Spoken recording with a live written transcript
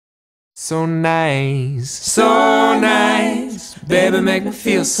So nice, so nice, baby, make me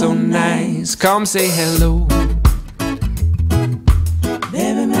feel so nice. Come say hello,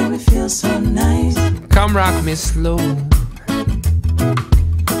 baby, make me feel so nice. Come rock me slow,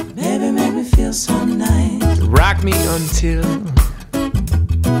 baby, make me feel so nice. Rock me until,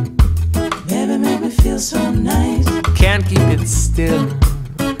 baby, make me feel so nice. Can't keep it still,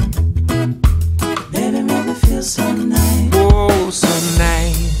 baby, make me feel so nice. Oh, so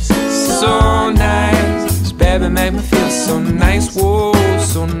nice, so nice, baby, make me feel so nice. Whoa,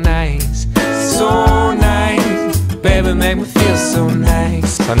 so nice, so nice, baby, make me feel so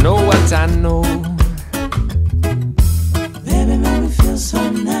nice. I know what I know, baby, make me feel so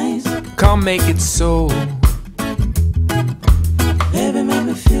nice. Come make it so, baby, make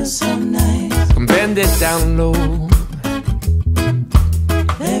me feel so nice. come bend it down low,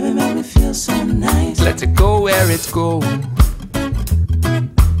 baby, make me feel so nice. let it go where it go.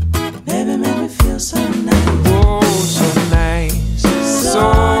 Baby, make me feel so nice. Whoa, so nice,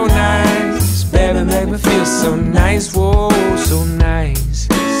 so nice, baby, make me feel so nice. Whoa, so nice,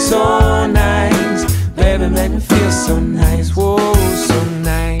 so nice, baby, make me feel so nice. Whoa, so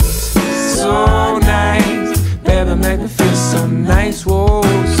nice, so nice, baby, make me feel so nice. Whoa,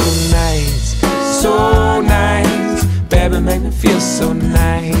 so nice, so nice, baby, make me feel so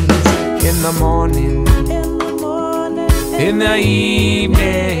nice. In the morning, in the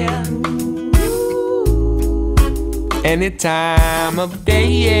evening, any time of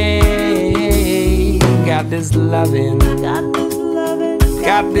day. Got this loving,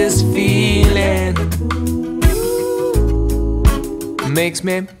 got this feeling, makes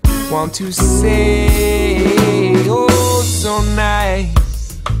me want to say, oh, so nice.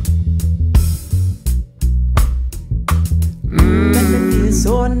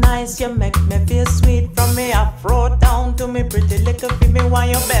 So nice, you make me feel sweet. From me afro down to me pretty little feet. Me while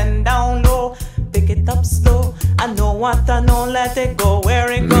you bend down low, pick it up slow. I know what I know, let it go where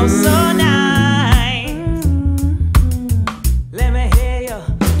it goes. So nice. Let me hear you.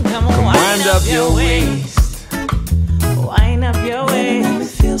 Come on, Wind up your waist, wind up your waist. Make me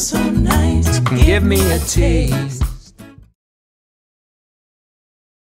feel so nice. give me a taste.